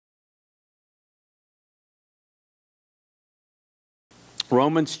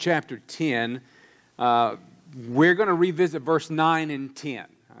Romans chapter 10. We're going to revisit verse 9 and 10.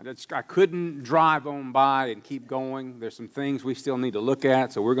 I couldn't drive on by and keep going. There's some things we still need to look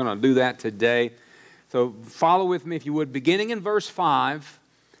at, so we're going to do that today. So follow with me if you would. Beginning in verse 5,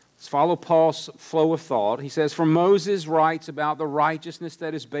 let's follow Paul's flow of thought. He says, "For Moses writes about the righteousness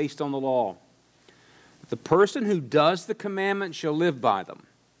that is based on the law. The person who does the commandments shall live by them.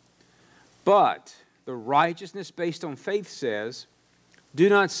 But the righteousness based on faith says, do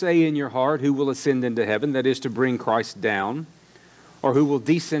not say in your heart, who will ascend into heaven, that is to bring Christ down, or who will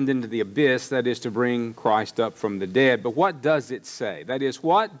descend into the abyss, that is to bring Christ up from the dead. But what does it say? That is,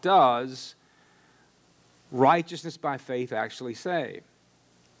 what does righteousness by faith actually say?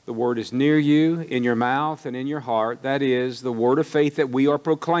 The word is near you, in your mouth and in your heart. That is the word of faith that we are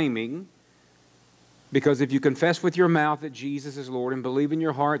proclaiming. Because if you confess with your mouth that Jesus is Lord and believe in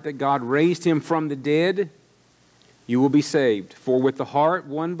your heart that God raised him from the dead, you will be saved. For with the heart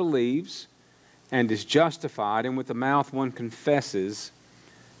one believes and is justified, and with the mouth one confesses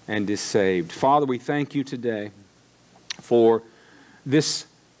and is saved." Father, we thank you today for this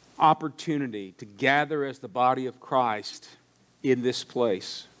opportunity to gather as the body of Christ in this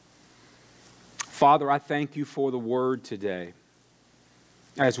place. Father, I thank you for the word today.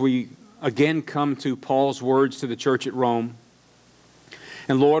 As we again come to Paul's words to the church at Rome,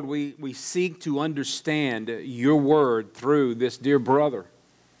 and Lord, we seek to understand your word through this dear brother.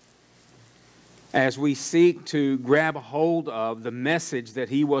 As we seek to grab hold of the message that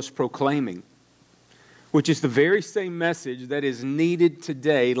he was proclaiming, which is the very same message that is needed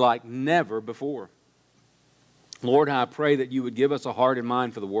today like never before. Lord, I pray that you would give us a heart and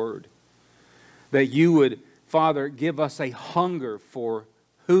mind for the word. That you would, Father, give us a hunger for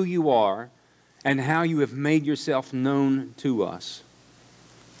who you are and how you have made yourself known to us.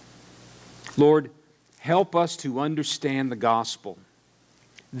 Lord, help us to understand the gospel,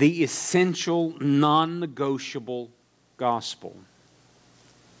 the essential, non-negotiable gospel.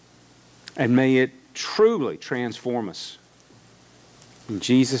 And may it truly transform us. In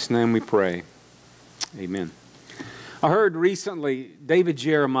Jesus' name we pray. Amen. I heard recently David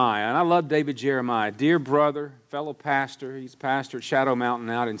Jeremiah, and I love David Jeremiah, dear brother, fellow pastor. He's a pastor at Shadow Mountain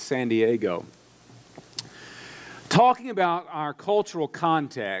out in San Diego. Talking about our cultural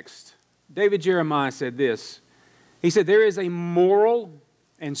context, David Jeremiah said this. He said, there is a moral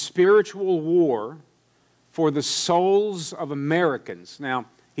and spiritual war for the souls of Americans. Now,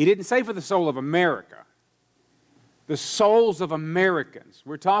 he didn't say for the soul of America. The souls of Americans.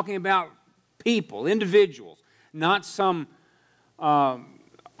 We're talking about people, individuals, not some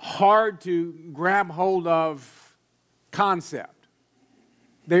hard to grab hold of concept.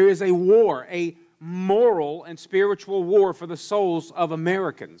 There is a war, a moral and spiritual war for the souls of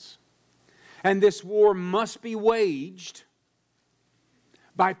Americans. And this war must be waged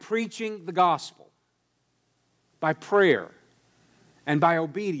by preaching the gospel, by prayer, and by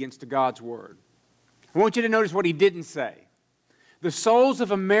obedience to God's word. I want you to notice what he didn't say. The souls of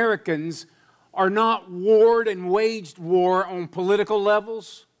Americans are not warred and waged war on political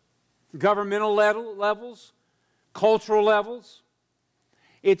levels, governmental levels, cultural levels.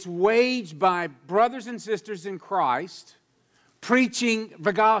 It's waged by brothers and sisters in Christ preaching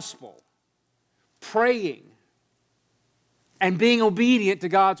the gospel, praying, and being obedient to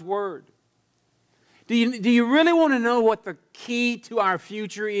God's word. Do you really want to know what the key to our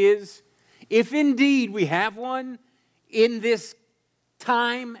future is? If indeed we have one in this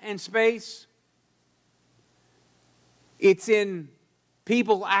time and space, it's in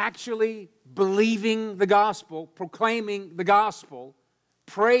people actually believing the gospel, proclaiming the gospel,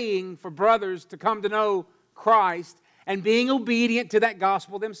 praying for brothers to come to know Christ, and being obedient to that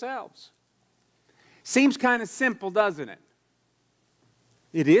gospel themselves. Seems kind of simple, doesn't it?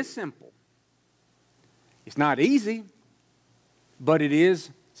 It is simple. It's not easy, but it is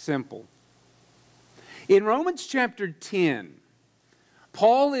simple. In Romans chapter 10,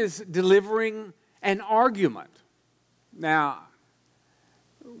 Paul is delivering an argument. Now,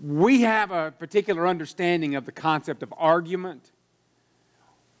 we have a particular understanding of the concept of argument.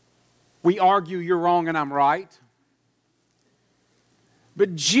 We argue you're wrong and I'm right.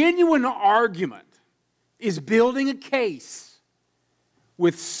 But genuine argument is building a case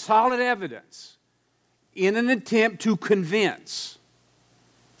with solid evidence in an attempt to convince.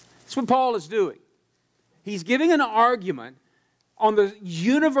 That's what Paul is doing. He's giving an argument on the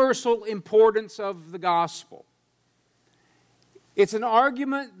universal importance of the gospel. It's an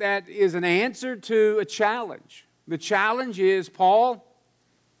argument that is an answer to a challenge. The challenge is, Paul,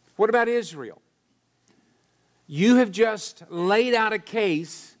 what about Israel? You have just laid out a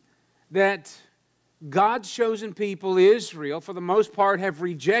case that God's chosen people, Israel, for the most part, have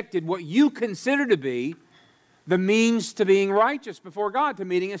rejected what you consider to be the means to being righteous before God, to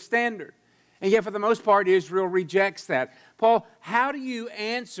meeting a standard. And yet, for the most part, Israel rejects that. Paul, how do you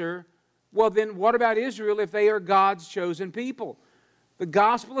answer, well, then what about Israel if they are God's chosen people? The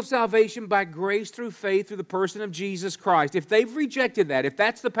gospel of salvation by grace through faith through the person of Jesus Christ. If they've rejected that, if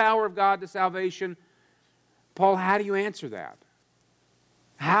that's the power of God to salvation, Paul, how do you answer that?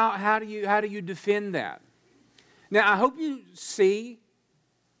 How do you defend that? Now, I hope you see,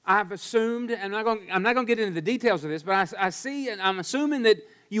 I've assumed, and I'm not going to get into the details of this, but I see, and I'm assuming that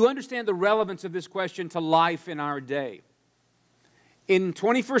you understand the relevance of this question to life in our day. In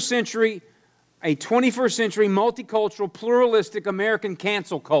 21st century, a 21st century multicultural, pluralistic American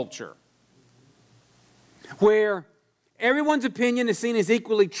cancel culture, where everyone's opinion is seen as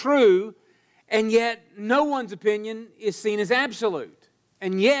equally true, and yet no one's opinion is seen as absolute.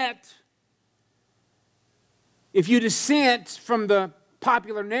 And yet, if you dissent from the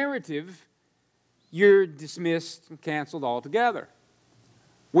popular narrative, you're dismissed and canceled altogether.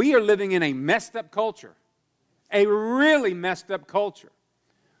 We are living in a messed up culture, a really messed up culture.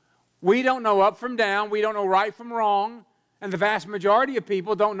 We don't know up from down, we don't know right from wrong, and the vast majority of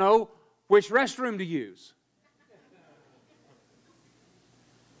people don't know which restroom to use.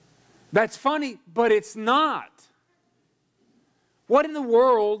 That's funny, but it's not. What in the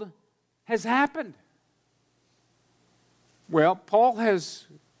world has happened? Well, Paul has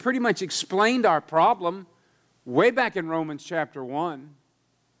pretty much explained our problem way back in Romans chapter 1,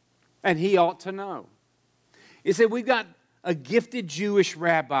 and he ought to know. He said, we've got a gifted Jewish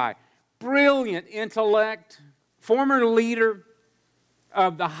rabbi, brilliant intellect, former leader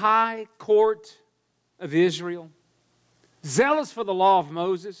of the high court of Israel, zealous for the law of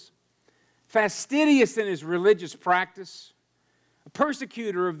Moses, fastidious in his religious practice, a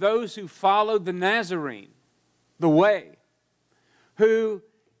persecutor of those who followed the Nazarene, the way, who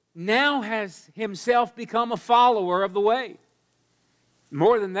now has himself become a follower of the way.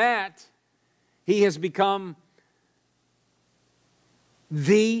 More than that, he has become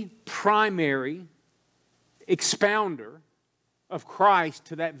the primary expounder of Christ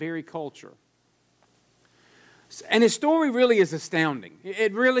to that very culture. And his story really is astounding.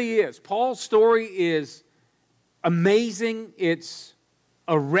 It really is. Paul's story is amazing. It's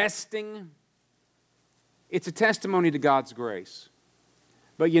arresting. It's a testimony to God's grace.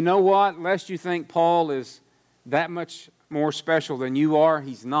 But you know what? Lest you think Paul is that much more special than you are,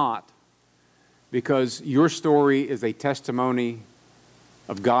 he's not. Because your story is a testimony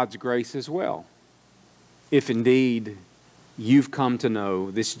of God's grace as well. If indeed you've come to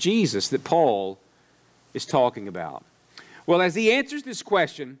know this Jesus that Paul is talking about. Well, as he answers this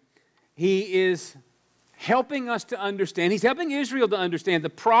question, he is helping us to understand, he's helping Israel to understand the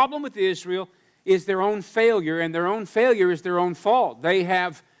problem with Israel is their own failure, and their own failure is their own fault. They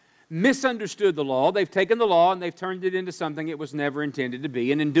have misunderstood the law. They've taken the law and they've turned it into something it was never intended to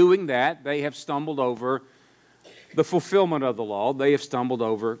be. And in doing that, they have stumbled over the fulfillment of the law. They have stumbled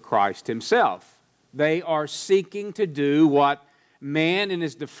over Christ himself. They are seeking to do what man in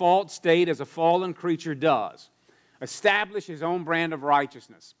his default state as a fallen creature does. Establish his own brand of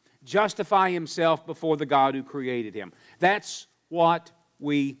righteousness. Justify himself before the God who created him. That's what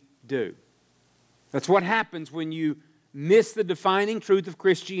we do. That's what happens when you miss the defining truth of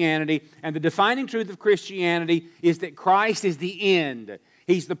Christianity. And the defining truth of Christianity is that Christ is the end.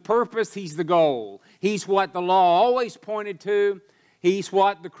 He's the purpose. He's the goal. He's what the law always pointed to. He's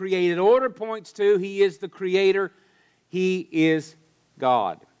what the created order points to. He is the creator. He is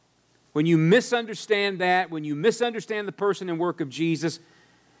God. When you misunderstand that, when you misunderstand the person and work of Jesus,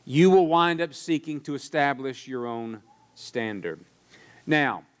 you will wind up seeking to establish your own standard.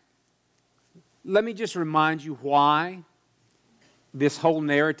 Now, let me just remind you why this whole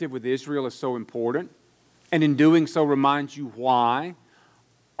narrative with Israel is so important. And in doing so, remind you why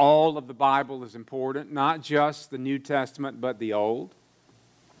all of the Bible is important, not just the New Testament, but the Old.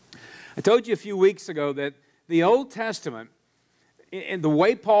 I told you a few weeks ago that the Old Testament, and the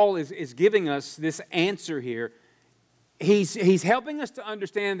way Paul is giving us this answer here, he's helping us to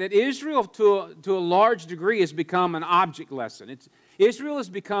understand that Israel, to a large degree, has become an object lesson. Israel has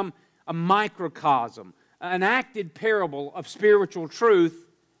become a microcosm, an acted parable of spiritual truth,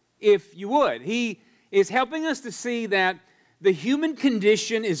 if you would. He is helping us to see that the human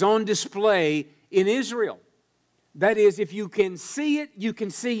condition is on display in Israel. That is, if you can see it, you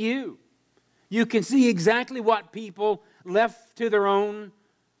can see you. You can see exactly what people left to their own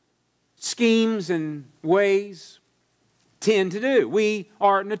schemes and ways tend to do. We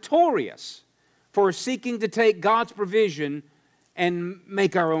are notorious for seeking to take God's provision and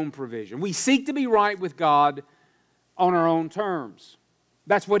make our own provision. We seek to be right with God on our own terms.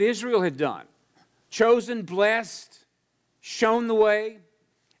 That's what Israel had done. Chosen, blessed, shown the way,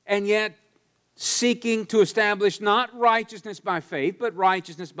 and yet seeking to establish not righteousness by faith, but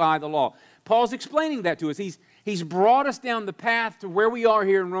righteousness by the law. Paul's explaining that to us. He's brought us down the path to where we are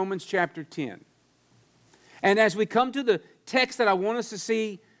here in Romans chapter 10. And as we come to the text that I want us to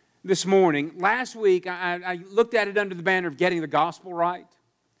see this morning, last week I looked at it under the banner of getting the gospel right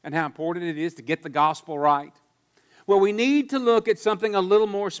and how important it is to get the gospel right. Well, we need to look at something a little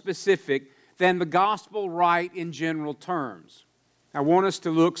more specific than the gospel right in general terms. I want us to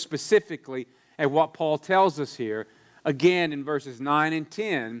look specifically at what Paul tells us here, again in verses 9 and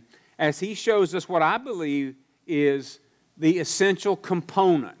 10, as he shows us what I believe is the essential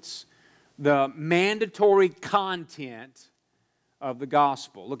components, the mandatory content of the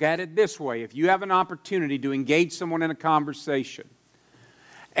gospel. Look at it this way. If you have an opportunity to engage someone in a conversation,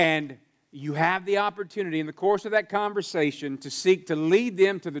 and you have the opportunity in the course of that conversation to seek to lead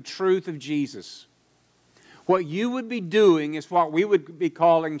them to the truth of Jesus, what you would be doing is what we would be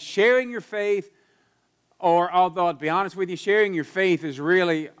calling sharing your faith, or although, to be honest with you, sharing your faith is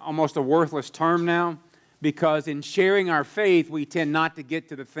really almost a worthless term now, because in sharing our faith, we tend not to get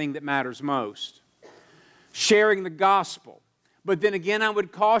to the thing that matters most. Sharing the gospel. But then again, I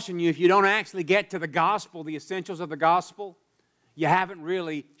would caution you, if you don't actually get to the gospel, the essentials of the gospel, you haven't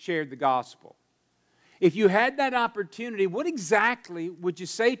really shared the gospel. If you had that opportunity, what exactly would you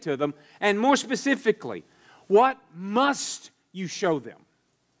say to them? And more specifically, what must you show them?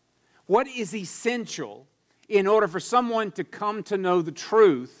 What is essential in order for someone to come to know the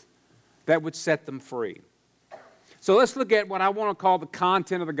truth that would set them free? So let's look at what I want to call the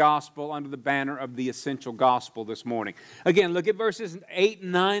content of the gospel under the banner of the essential gospel this morning. Again, look at verses 8,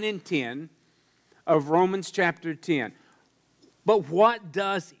 9, and 10 of Romans chapter 10. But what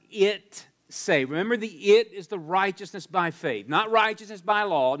does it say? Remember, the it is the righteousness by faith, not righteousness by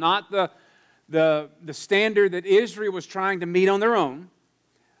law, not the standard that Israel was trying to meet on their own,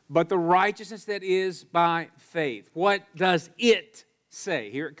 but the righteousness that is by faith. What does it say?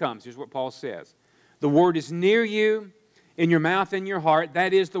 Here it comes. Here's what Paul says. The word is near you, in your mouth and your heart.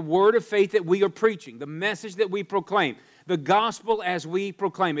 That is the word of faith that we are preaching, the message that we proclaim, the gospel as we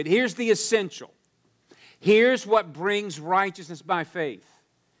proclaim it. Here's the essential. Here's what brings righteousness by faith.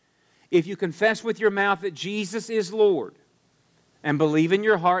 If you confess with your mouth that Jesus is Lord and believe in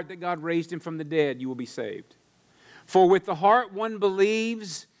your heart that God raised him from the dead, you will be saved. For with the heart one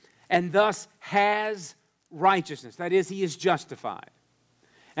believes and thus has righteousness. That is, he is justified.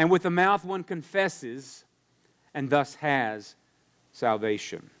 And with the mouth one confesses and thus has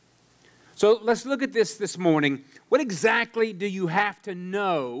salvation. So let's look at this morning. What exactly do you have to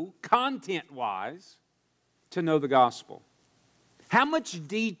know, content-wise, to know the gospel? How much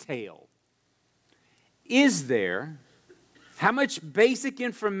detail is there? How much basic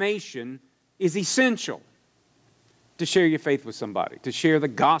information is essential to share your faith with somebody, to share the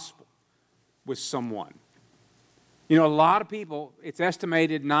gospel with someone? You know, a lot of people, it's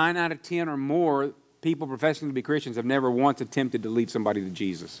estimated 9 out of 10 or more people professing to be Christians have never once attempted to lead somebody to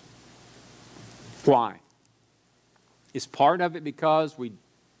Jesus. Why? Is part of it because we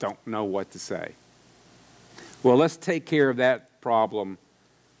don't know what to say? Well, let's take care of that problem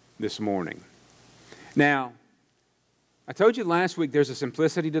this morning. Now, I told you last week there's a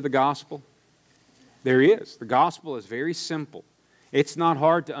simplicity to the gospel. There is. The gospel is very simple. It's not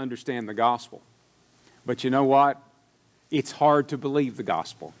hard to understand the gospel. But you know what? It's hard to believe the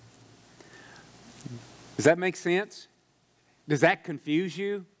gospel. Does that make sense? Does that confuse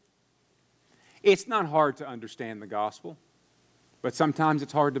you? It's not hard to understand the gospel, but sometimes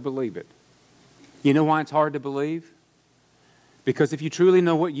it's hard to believe it. You know why it's hard to believe? Because if you truly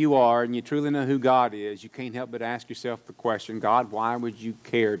know what you are and you truly know who God is, you can't help but ask yourself the question, God, why would you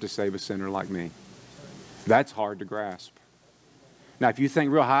care to save a sinner like me? That's hard to grasp. Now, if you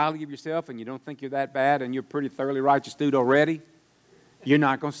think real highly of yourself and you don't think you're that bad and you're a pretty thoroughly righteous dude already, you're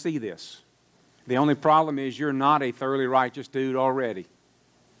not going to see this. The only problem is you're not a thoroughly righteous dude already.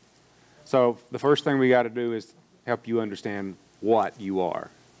 So the first thing we got to do is help you understand what you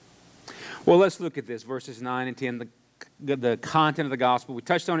are. Well, let's look at this, verses 9 and 10, the content of the gospel. We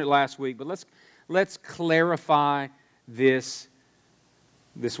touched on it last week, but let's clarify this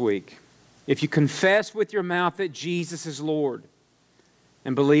week. If you confess with your mouth that Jesus is Lord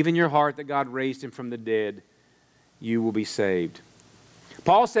and believe in your heart that God raised him from the dead, you will be saved.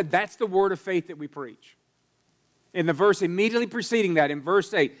 Paul said that's the word of faith that we preach. In the verse immediately preceding that, in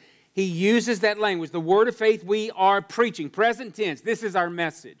verse 8, he uses that language, the word of faith we are preaching, present tense. This is our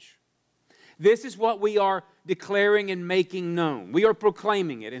message. This is what we are declaring and making known. We are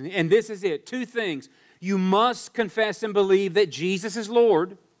proclaiming it, and this is it. Two things. You must confess and believe that Jesus is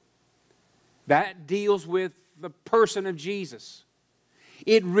Lord. That deals with the person of Jesus.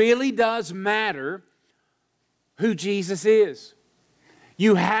 It really does matter who Jesus is.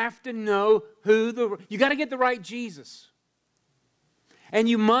 You have to know you got to get the right Jesus. And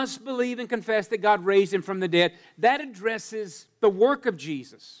you must believe and confess that God raised Him from the dead. That addresses the work of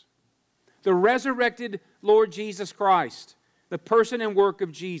Jesus. The resurrected Lord Jesus Christ. The person and work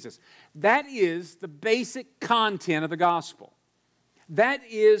of Jesus. That is the basic content of the gospel. That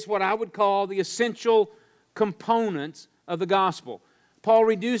is what I would call the essential components of the gospel. Paul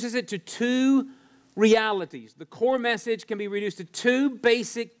reduces it to two realities. The core message can be reduced to two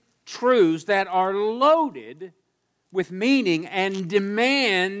basic truths that are loaded with meaning and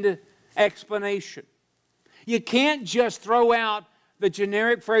demand explanation. You can't just throw out the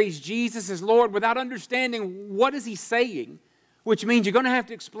generic phrase, Jesus is Lord, without understanding what is He saying, which means you're going to have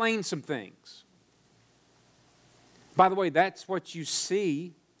to explain some things. By the way, that's what you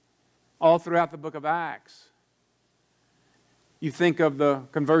see all throughout the book of Acts. You think of the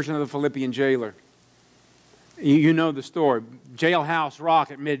conversion of the Philippian jailer. You know the story. Jailhouse rock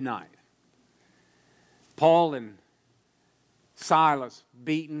at midnight. Paul and Silas,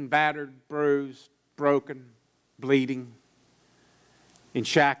 beaten, battered, bruised, broken, bleeding, in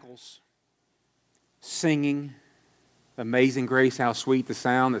shackles, singing, Amazing Grace, how sweet the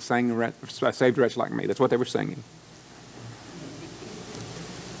sound that saved a wretch like me. That's what they were singing.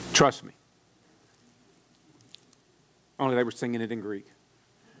 Trust me. Only they were singing it in Greek.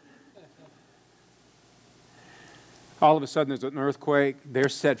 All of a sudden there's an earthquake. They're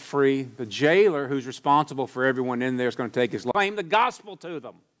set free. The jailer who's responsible for everyone in there is going to take his life. Claim the gospel to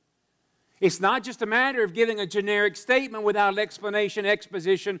them. It's not just a matter of giving a generic statement without explanation,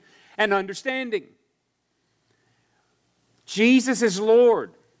 exposition, and understanding. Jesus is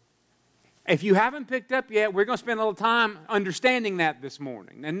Lord. If you haven't picked up yet, we're going to spend a little time understanding that this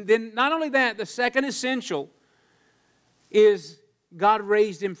morning. And then not only that, the second essential is God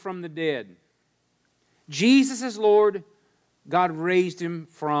raised Him from the dead. Jesus is Lord. God raised Him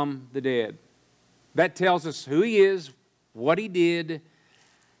from the dead. That tells us who He is, what He did,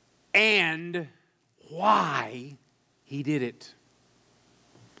 and why He did it.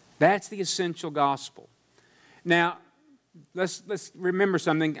 That's the essential gospel. Now, let's remember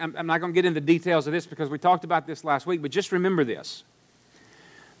something. I'm not going to get into the details of this because we talked about this last week, but just remember this.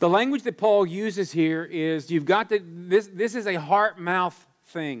 The language that Paul uses here is you've got to, this is a heart-mouth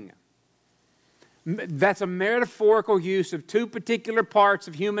thing. That's a metaphorical use of two particular parts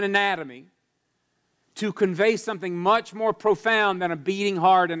of human anatomy to convey something much more profound than a beating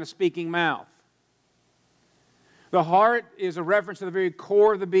heart and a speaking mouth. The heart is a reference to the very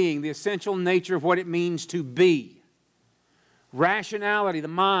core of the being, the essential nature of what it means to be. Rationality, the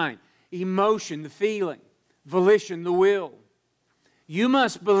mind, emotion, the feeling, volition, the will. You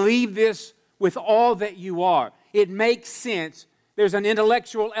must believe this with all that you are. It makes sense. There's an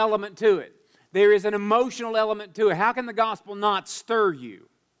intellectual element to it. There is an emotional element to it. How can the gospel not stir you?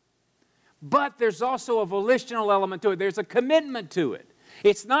 But there's also a volitional element to it. There's a commitment to it.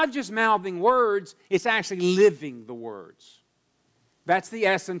 It's not just mouthing words, it's actually living the words. That's the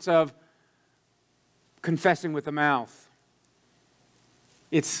essence of confessing with the mouth.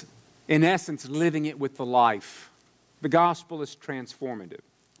 It's, in essence, living it with the life. The gospel is transformative.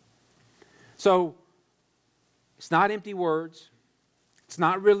 So, it's not empty words. It's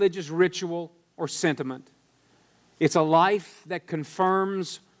not religious ritual or sentiment. It's a life that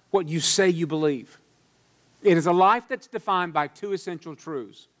confirms what you say you believe. It is a life that's defined by two essential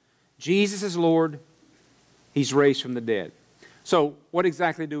truths. Jesus is Lord. He's raised from the dead. So, what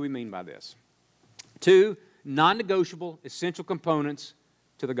exactly do we mean by this? Two non-negotiable, essential components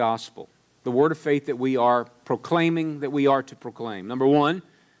to the gospel. The word of faith that we are proclaiming, that we are to proclaim. Number one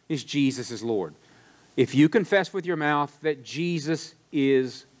is Jesus is Lord. If you confess with your mouth that Jesus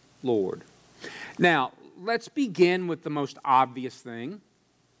is Lord. Now, let's begin with the most obvious thing.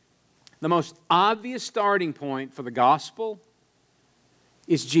 The most obvious starting point for the gospel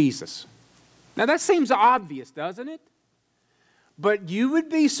is Jesus. Now, that seems obvious, doesn't it? But you would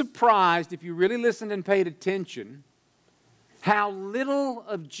be surprised if you really listened and paid attention how little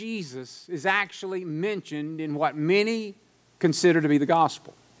of Jesus is actually mentioned in what many consider to be the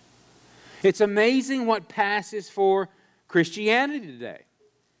gospel. It's amazing what passes for Christianity today.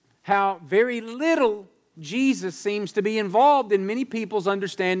 How very little Jesus seems to be involved in many people's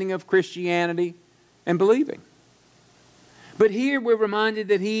understanding of Christianity and believing. But here we're reminded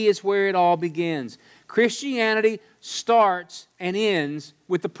that He is where it all begins. Christianity starts and ends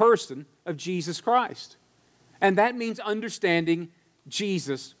with the person of of Jesus Christ. And that means understanding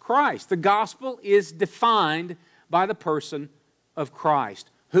Jesus Christ. The gospel is defined by the person of Christ.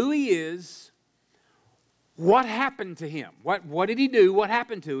 Who He is, what happened to Him, what did He do, what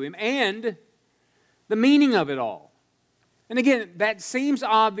happened to Him, and the meaning of it all. And again, that seems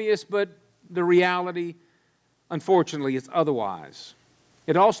obvious, but the reality, unfortunately, is otherwise.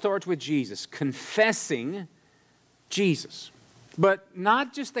 It all starts with Jesus, confessing Jesus. But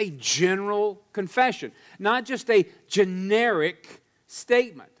not just a general confession, not just a generic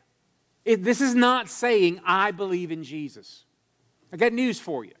statement. This is not saying, I believe in Jesus. I got news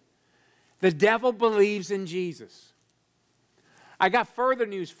for you. The devil believes in Jesus. I got further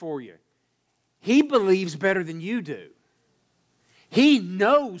news for you. He believes better than you do. He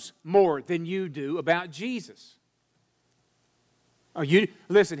knows more than you do about Jesus.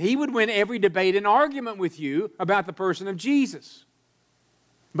 Listen, he would win every debate and argument with you about the person of Jesus.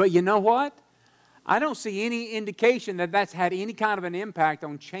 But you know what? I don't see any indication that that's had any kind of an impact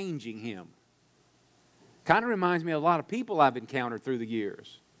on changing him. Kind of reminds me of a lot of people I've encountered through the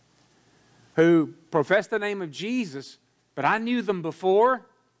years who profess the name of Jesus, but I knew them before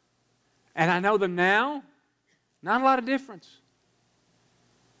and I know them now. Not a lot of difference.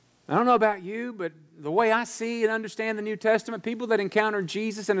 I don't know about you, but the way I see and understand the New Testament, people that encountered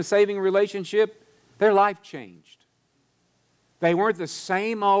Jesus in a saving relationship, their life changed. They weren't the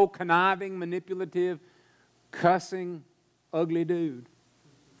same old conniving, manipulative, cussing, ugly dude.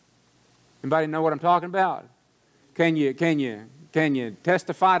 Anybody know what I'm talking about? Can you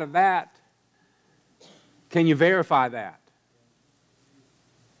testify to that? Can you verify that?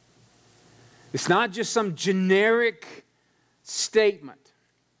 It's not just some generic statement.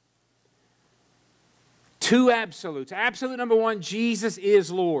 Two absolutes. Absolute number one, Jesus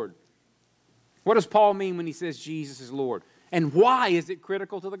is Lord. What does Paul mean when he says Jesus is Lord? And why is it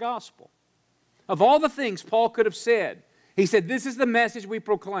critical to the gospel? Of all the things Paul could have said, he said, this is the message we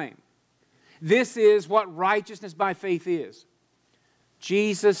proclaim. This is what righteousness by faith is.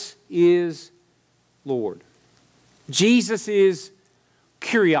 Jesus is Lord. Jesus is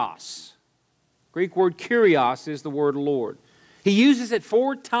Kyrios. Greek word Kyrios is the word Lord. He uses it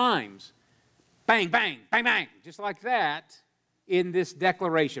 4 times. Bang, bang, bang, bang, just like that in this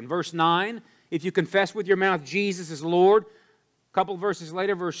declaration. Verse 9, if you confess with your mouth Jesus is Lord. A couple of verses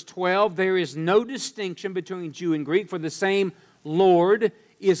later, verse 12, there is no distinction between Jew and Greek, for the same Lord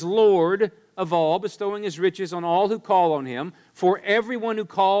is Lord of all, bestowing His riches on all who call on Him. For everyone who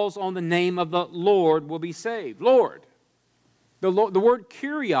calls on the name of the Lord will be saved. Lord. The word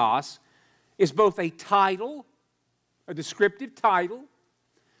Kyrios is both a title, a descriptive title,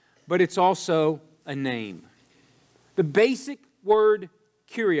 but it's also a name. The basic word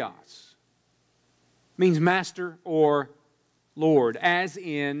Kyrios means master or Lord, as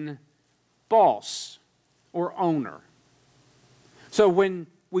in boss or owner. So when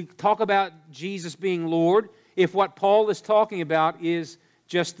we talk about Jesus being Lord, if what Paul is talking about is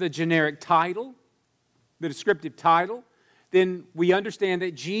just the generic title, the descriptive title, then we understand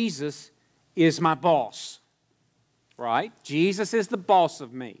that Jesus is my boss, right? Jesus is the boss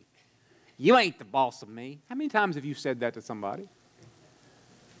of me. You ain't the boss of me. How many times have you said that to somebody?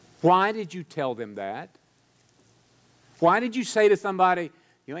 Why did you tell them that? Why did you say to somebody,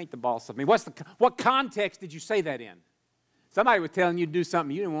 you ain't the boss of me? What context did you say that in? Somebody was telling you to do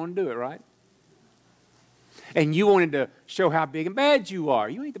something, you didn't want to do it, right? And you wanted to show how big and bad you are.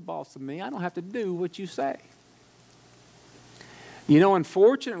 You ain't the boss of me. I don't have to do what you say. You know,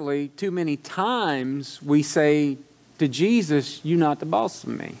 unfortunately, too many times we say to Jesus, you're not the boss of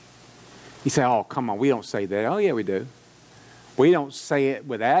me. You say, oh, come on, we don't say that. Oh, yeah, we do. We don't say it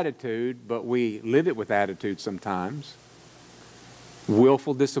with attitude, but we live it with attitude sometimes.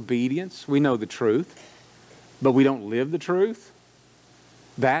 Willful disobedience. We know the truth, but we don't live the truth.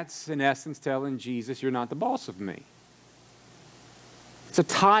 That's, in essence, telling Jesus, you're not the boss of me. It's a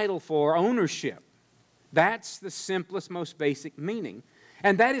title for ownership. That's the simplest, most basic meaning.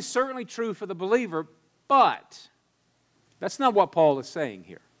 And that is certainly true for the believer, but that's not what Paul is saying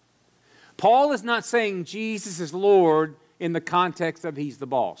here. Paul is not saying Jesus is Lord in the context of He's the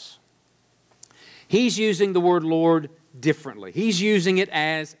boss. He's using the word Lord differently. He's using it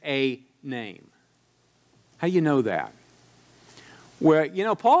as a name. How do you know that? Well, you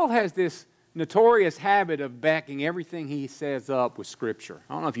know, Paul has this notorious habit of backing everything he says up with Scripture.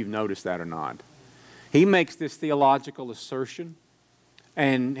 I don't know if you've noticed that or not. He makes this theological assertion,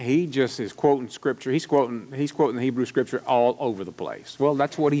 and he just is quoting Scripture. He's quoting the Hebrew Scripture all over the place. Well,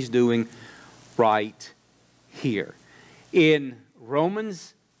 that's what he's doing right here. In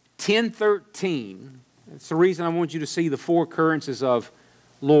Romans 10:13, that's the reason I want you to see the 4 occurrences of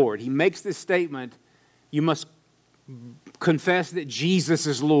Lord. He makes this statement, you must confess that Jesus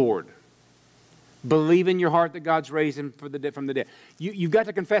is Lord. Believe in your heart that God's raised him from the dead. You've got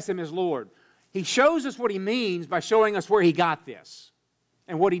to confess him as Lord. He shows us what he means by showing us where he got this.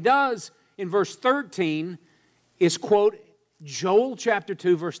 And what he does in verse 13 is quote Joel chapter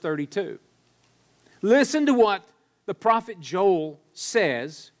 2, verse 32. Listen to what the prophet Joel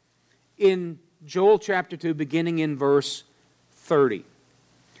says in Joel chapter 2, beginning in verse 30.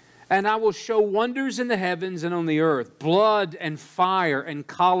 And I will show wonders in the heavens and on the earth, blood and fire and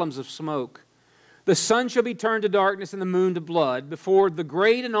columns of smoke. The sun shall be turned to darkness and the moon to blood before the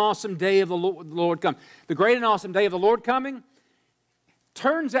great and awesome day of the Lord comes. The great and awesome day of the Lord coming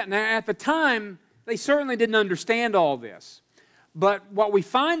turns out, now at the time, they certainly didn't understand all this. But what we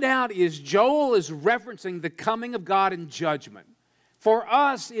find out is Joel is referencing the coming of God in judgment. For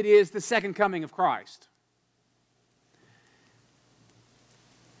us, it is the second coming of Christ.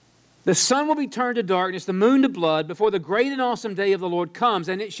 The sun will be turned to darkness, the moon to blood, before the great and awesome day of the Lord comes.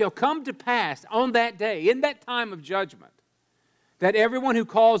 And it shall come to pass on that day, in that time of judgment, that everyone who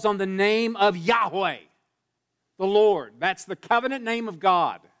calls on the name of Yahweh, the Lord, that's the covenant name of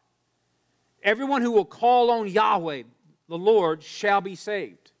God, everyone who will call on Yahweh, the Lord, shall be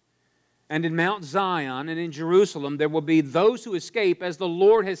saved. And in Mount Zion and in Jerusalem there will be those who escape, as the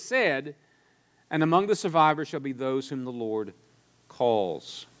Lord has said, and among the survivors shall be those whom the Lord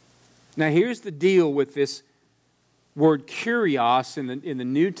calls. Now here's the deal with this word kurios in the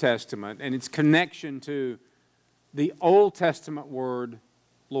New Testament and its connection to the Old Testament word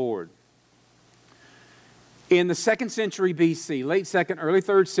Lord. In the 2nd century BC, late 2nd, early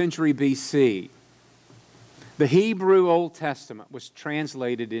 3rd century BC, the Hebrew Old Testament was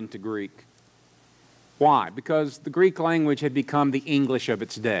translated into Greek. Why? Because the Greek language had become the English of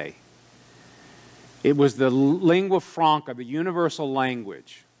its day. It was the lingua franca, the universal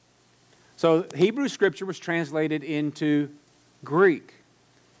language. So Hebrew Scripture was translated into Greek.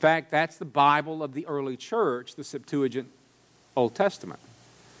 In fact, that's the Bible of the early church, the Septuagint Old Testament.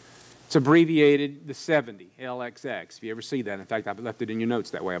 It's abbreviated the 70, LXX, if you ever see that. In fact, I've left it in your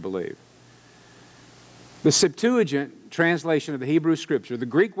notes that way, I believe. The Septuagint translation of the Hebrew Scripture, the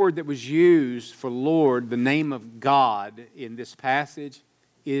Greek word that was used for Lord, the name of God in this passage,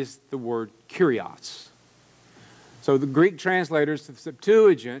 is the word kurios. So the Greek translators of the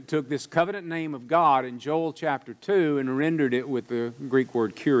Septuagint took this covenant name of God in Joel chapter 2 and rendered it with the Greek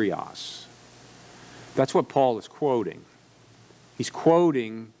word kurios. That's what Paul is quoting. He's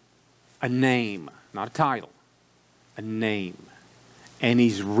quoting a name, not a title, a name. And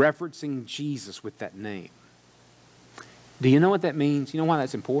he's referencing Jesus with that name. Do you know what that means? You know why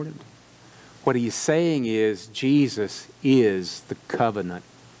that's important? What he's saying is Jesus is the covenant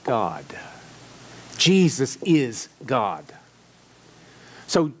God. Jesus is God.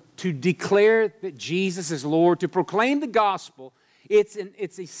 So to declare that Jesus is Lord, to proclaim the gospel, it's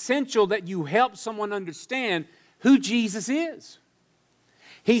essential that you help someone understand who Jesus is.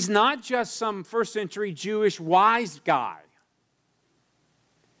 He's not just some first century Jewish wise guy.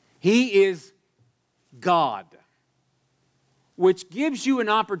 He is God, which gives you an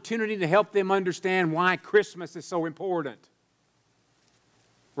opportunity to help them understand why Christmas is so important.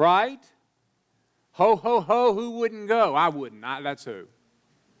 Right? Ho, ho, ho, who wouldn't go? I wouldn't. That's who.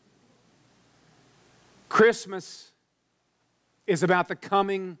 Christmas is about the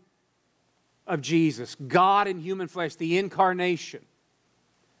coming of Jesus, God in human flesh, the incarnation.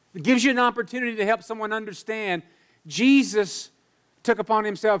 It gives you an opportunity to help someone understand Jesus took upon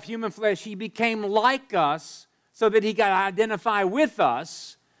himself human flesh. He became like us so that he could identify with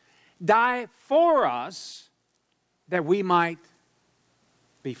us, die for us, that we might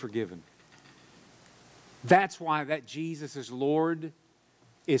be forgiven. That's why that Jesus is Lord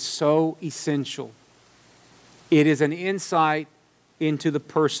is so essential. It is an insight into the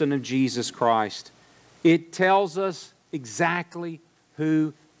person of Jesus Christ. It tells us exactly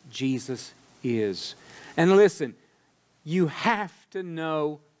who Jesus is. And listen, you have to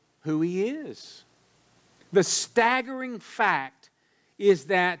know who he is. The staggering fact is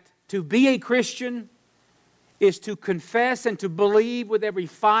that to be a Christian is to confess and to believe with every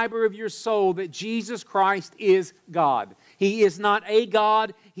fiber of your soul that Jesus Christ is God. He is not a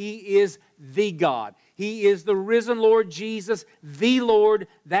God, he is the God. He is the risen Lord Jesus, the Lord.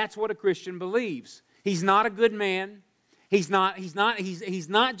 That's what a Christian believes. He's not a good man. He's not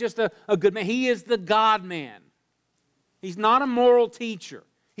just a good man. He is the God man. He's not a moral teacher.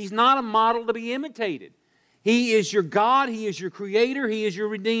 He's not a model to be imitated. He is your God. He is your creator. He is your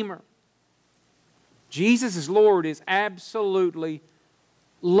redeemer. Jesus as Lord is absolutely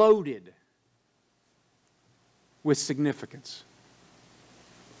loaded with significance.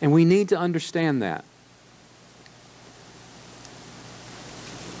 And we need to understand that.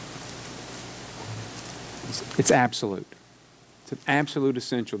 It's absolute. It's an absolute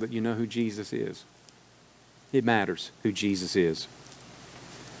essential that you know who Jesus is. It matters who Jesus is.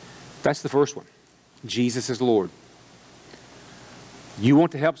 That's the first one. Jesus is Lord. You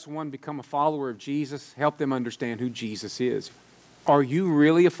want to help someone become a follower of Jesus? Help them understand who Jesus is. Are you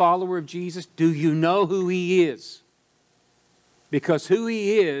really a follower of Jesus? Do you know who He is? Because who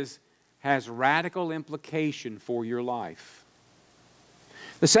He is has radical implication for your life.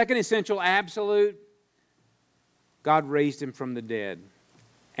 The second essential, absolute, God raised Him from the dead.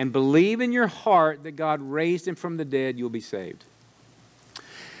 And believe in your heart that God raised Him from the dead, you'll be saved.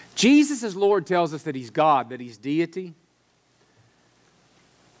 Jesus as Lord tells us that He's God, that He's deity.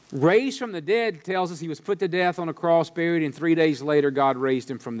 Raised from the dead tells us He was put to death on a cross, buried, and 3 days later God raised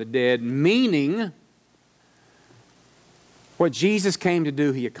Him from the dead, meaning what Jesus came to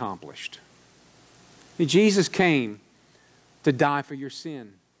do, He accomplished. Jesus came to die for your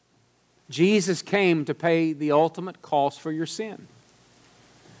sin. Jesus came to pay the ultimate cost for your sin.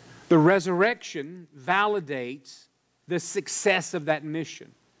 The resurrection validates the success of that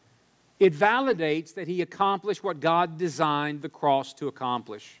mission. It validates that He accomplished what God designed the cross to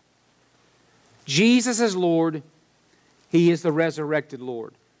accomplish. Jesus is Lord. He is the resurrected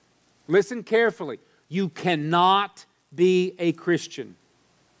Lord. Listen carefully. You cannot be a Christian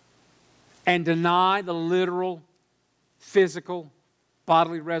and deny the literal, physical,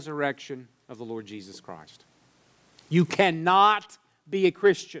 bodily resurrection of the Lord Jesus Christ. You cannot be a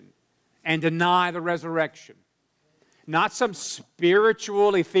Christian and deny the resurrection. Not some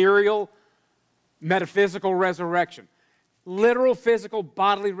spiritual, ethereal, metaphysical resurrection. Literal, physical,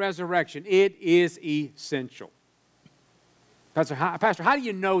 bodily resurrection. It is essential. Pastor, how do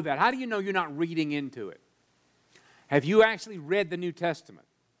you know that? How do you know you're not reading into it? Have you actually read the New Testament?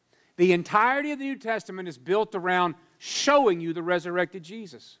 The entirety of the New Testament is built around showing you the resurrected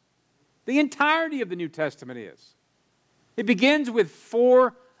Jesus. The entirety of the New Testament is. It begins with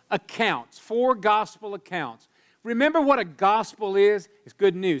 4 accounts, 4 gospel accounts. Remember what a gospel is? It's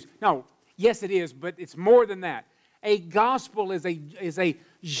good news. No, yes it is, but it's more than that. A gospel is a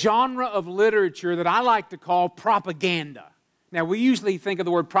genre of literature that I like to call propaganda. Now, we usually think of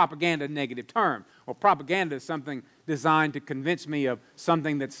the word propaganda in a negative term. Well, propaganda is something designed to convince me of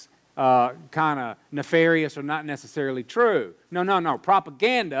something that's kind of nefarious or not necessarily true. No.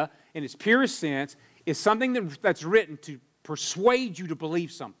 Propaganda, in its purest sense, is something that's written to persuade you to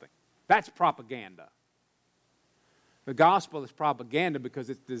believe something. That's propaganda. The gospel is propaganda because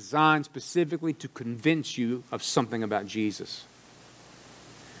it's designed specifically to convince you of something about Jesus.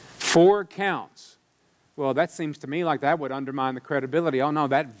 4 accounts. Well, that seems to me like that would undermine the credibility. Oh, no,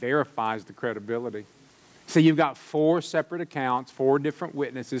 that verifies the credibility. So you've got 4 separate accounts, 4 different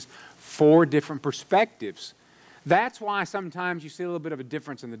witnesses, 4 different perspectives. That's why sometimes you see a little bit of a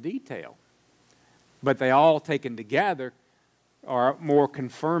difference in the detail. But they all taken together are more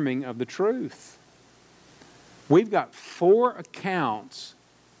confirming of the truth. We've got 4 accounts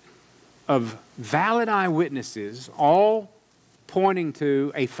of valid eyewitnesses, all pointing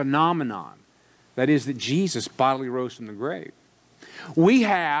to a phenomenon. That is that Jesus bodily rose from the grave. We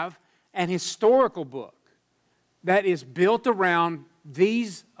have an historical book that is built around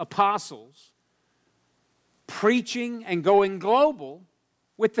these apostles preaching and going global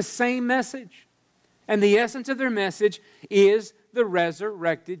with the same message. And the essence of their message is the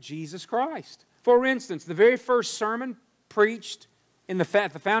resurrected Jesus Christ. For instance, the very first sermon preached at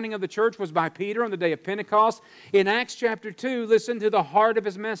the founding of the church was by Peter on the day of Pentecost. In Acts chapter 2, listen to the heart of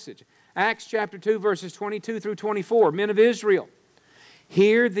his message. Acts chapter 2, verses 22 through 24. Men of Israel,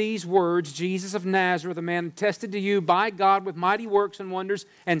 hear these words, Jesus of Nazareth, a man attested to you by God with mighty works and wonders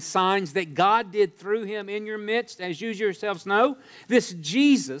and signs that God did through Him in your midst, as you yourselves know. This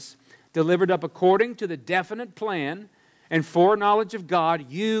Jesus, delivered up according to the definite plan and foreknowledge of God,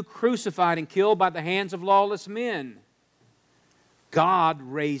 you crucified and killed by the hands of lawless men. God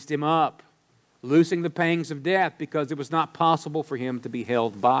raised Him up, loosing the pangs of death, because it was not possible for Him to be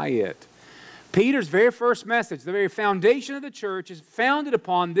held by it. Peter's very first message, the very foundation of the church, is founded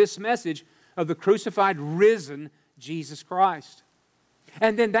upon this message of the crucified, risen Jesus Christ.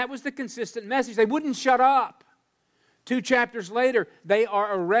 And then that was the consistent message. They wouldn't shut up. 2 chapters later, they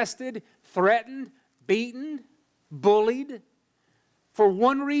are arrested, threatened, beaten, bullied for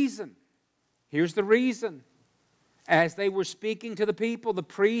one reason. Here's the reason. As they were speaking to the people, the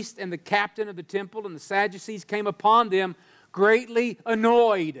priest and the captain of the temple and the Sadducees came upon them greatly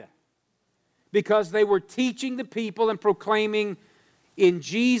annoyed because they were teaching the people and proclaiming in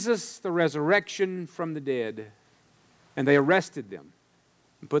Jesus the resurrection from the dead. And they arrested them.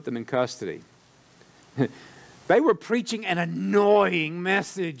 and put them in custody. They were preaching an annoying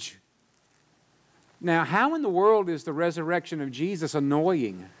message. Now, how in the world is the resurrection of Jesus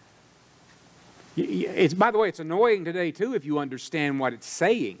annoying? By the way, it's annoying today too if you understand what it's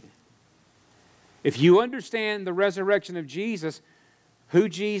saying. If you understand the resurrection of Jesus, who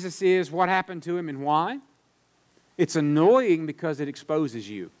Jesus is, what happened to Him, and why, it's annoying because it exposes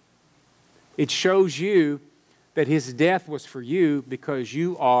you. It shows you that His death was for you because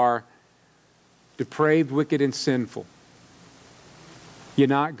you are depraved, wicked, and sinful. You're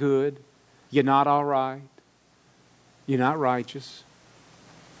not good. You're not all right. You're not righteous.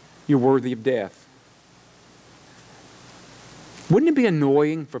 You're worthy of death. Wouldn't it be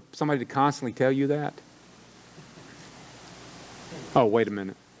annoying for somebody to constantly tell you that? Oh, wait a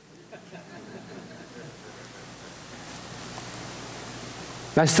minute.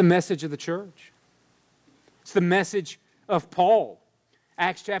 That's the message of the church. It's the message of Paul.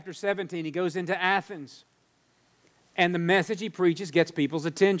 Acts chapter 17, he goes into Athens. And the message he preaches gets people's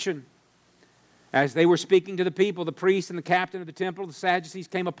attention. As they were speaking to the people, the priest and the captain of the temple, the Sadducees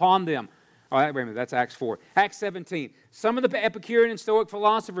came upon them. Oh, wait a minute, that's Acts 4. Acts 17. Some of the Epicurean and Stoic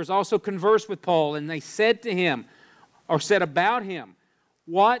philosophers also conversed with Paul, and they said to him, or said about him,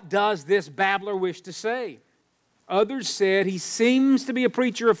 "What does this babbler wish to say?" Others said, "He seems to be a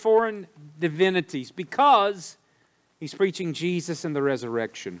preacher of foreign divinities because he's preaching Jesus and the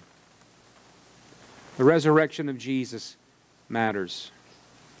resurrection." The resurrection of Jesus matters.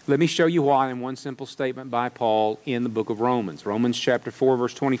 Let me show you why in one simple statement by Paul in the book of Romans. Romans chapter 4,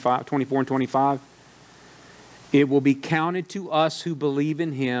 verse 24 and 25. "It will be counted to us who believe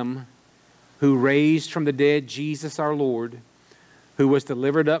in Him who raised from the dead Jesus our Lord, who was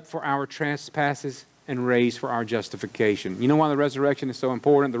delivered up for our trespasses and raised for our justification." You know why the resurrection is so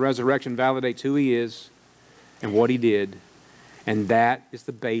important? The resurrection validates who He is and what He did. And that is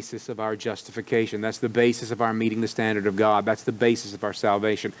the basis of our justification. That's the basis of our meeting the standard of God. That's the basis of our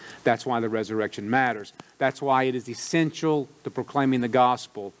salvation. That's why the resurrection matters. That's why it is essential to proclaiming the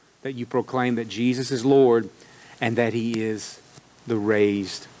gospel that you proclaim that Jesus is Lord and that He is the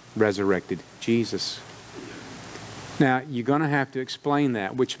raised, resurrected Jesus. Now, you're going to have to explain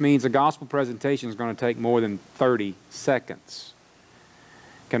that, which means a gospel presentation is going to take more than 30 seconds.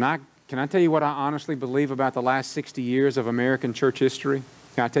 Can I tell you what I honestly believe about the last 60 years of American church history?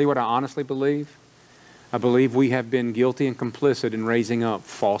 Can I tell you what I honestly believe? I believe we have been guilty and complicit in raising up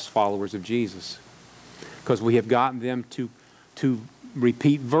false followers of Jesus because we have gotten them to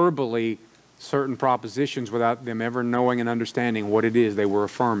repeat verbally certain propositions without them ever knowing and understanding what it is they were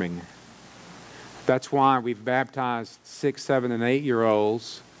affirming. That's why we've baptized 6, 7, and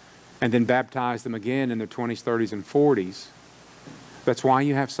 8-year-olds and then baptized them again in their 20s, 30s, and 40s. That's why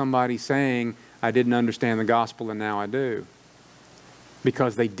you have somebody saying, "I didn't understand the gospel and now I do."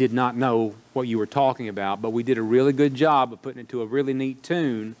 Because they did not know what you were talking about, but we did a really good job of putting it to a really neat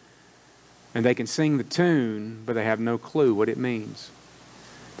tune, and they can sing the tune, but they have no clue what it means.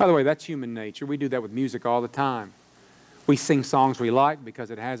 By the way, that's human nature. We do that with music all the time. We sing songs we like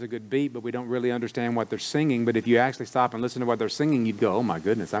because it has a good beat, but we don't really understand what they're singing. But if you actually stop and listen to what they're singing, you'd go, "Oh my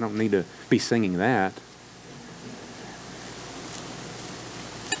goodness, I don't need to be singing that."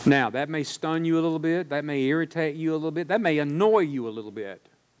 Now, that may stun you a little bit. That may irritate you a little bit. That may annoy you a little bit.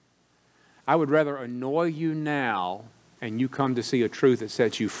 I would rather annoy you now and you come to see a truth that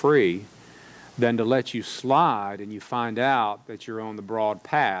sets you free than to let you slide and you find out that you're on the broad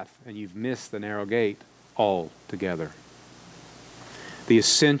path and you've missed the narrow gate altogether. The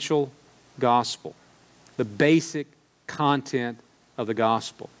essential gospel, the basic content of the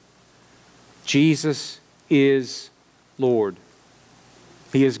gospel. Jesus is Lord.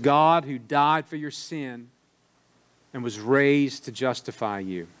 He is God who died for your sin and was raised to justify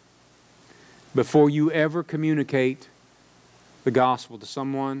you. Before you ever communicate the gospel to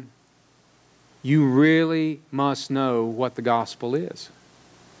someone, you really must know what the gospel is.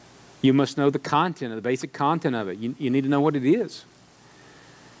 You must know the content, the basic content of it. You need to know what it is.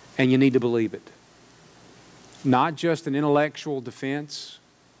 And you need to believe it. Not just an intellectual defense,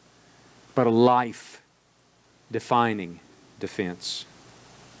 but a life-defining defense.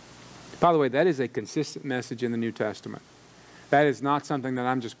 By the way, that is a consistent message in the New Testament. That is not something that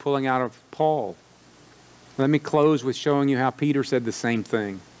I'm just pulling out of Paul. Let me close with showing you how Peter said the same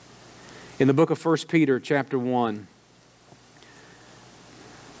thing. In the book of 1 Peter chapter 1,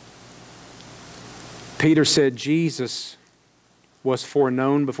 Peter said, "Jesus was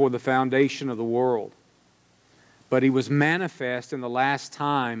foreknown before the foundation of the world, but He was manifest in the last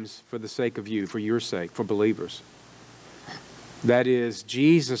times for the sake of you," for your sake, for believers. That is,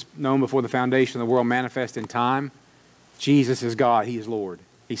 Jesus, known before the foundation of the world, manifest in time. Jesus is God. He is Lord.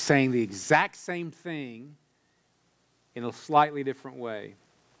 He's saying the exact same thing in a slightly different way.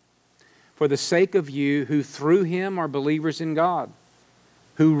 For the sake of you who through Him are believers in God,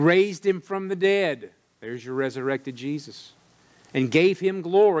 who raised Him from the dead, there's your resurrected Jesus, and gave Him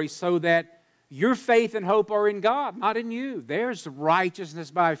glory, so that your faith and hope are in God, not in you. There's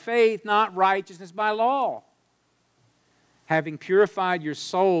righteousness by faith, not righteousness by law. Having purified your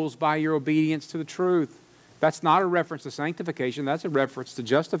souls by your obedience to the truth. That's not a reference to sanctification, that's a reference to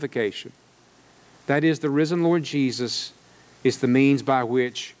justification. That is, the risen Lord Jesus is the means by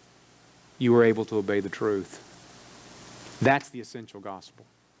which you are able to obey the truth. That's the essential gospel.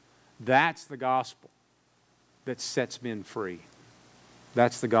 That's the gospel that sets men free.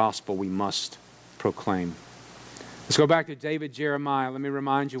 That's the gospel we must proclaim. Let's go back to David Jeremiah. Let me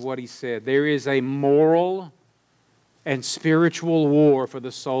remind you what he said. There is a moral and spiritual war for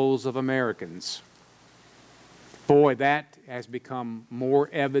the souls of Americans. Boy, that has become more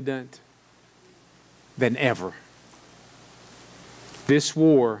evident than ever. This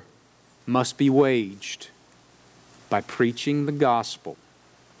war must be waged by preaching the gospel.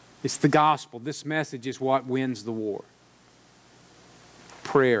 It's the gospel. This message is what wins the war.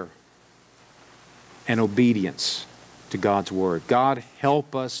 Prayer and obedience to God's Word. God,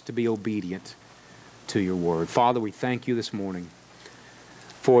 help us to be obedient to your Word. Father, we thank you this morning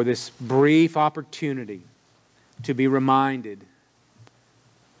for this brief opportunity to be reminded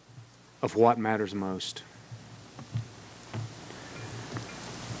of what matters most.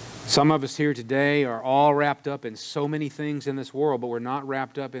 Some of us here today are all wrapped up in so many things in this world, but we're not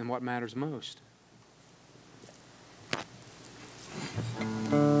wrapped up in what matters most.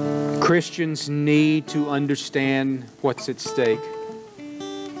 Christians need to understand what's at stake.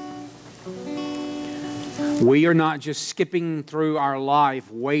 We are not just skipping through our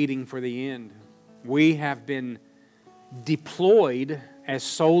life waiting for the end. We have been deployed as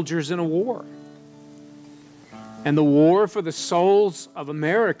soldiers in a war. And the war for the souls of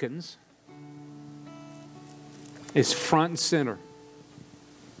Americans is front and center.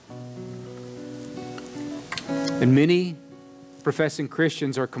 And many professing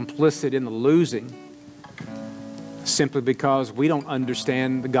Christians are complicit in the losing simply because we don't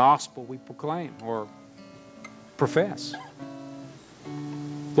understand the gospel we proclaim or profess.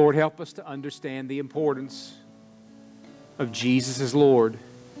 Lord, help us to understand the importance of Jesus as Lord,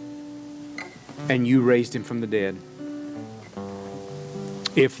 and you raised Him from the dead.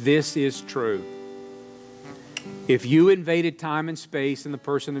 If this is true, if you invaded time and space in the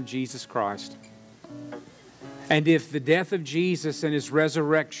person of Jesus Christ, and if the death of Jesus and His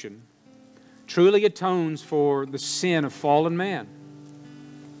resurrection truly atones for the sin of fallen man,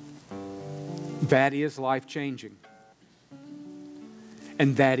 that is life-changing.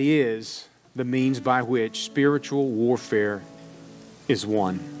 And that is the means by which spiritual warfare is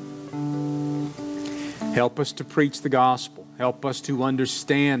won. Help us to preach the gospel. Help us to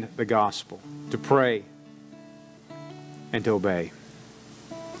understand the gospel, to pray, and to obey.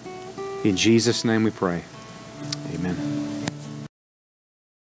 In Jesus' name we pray.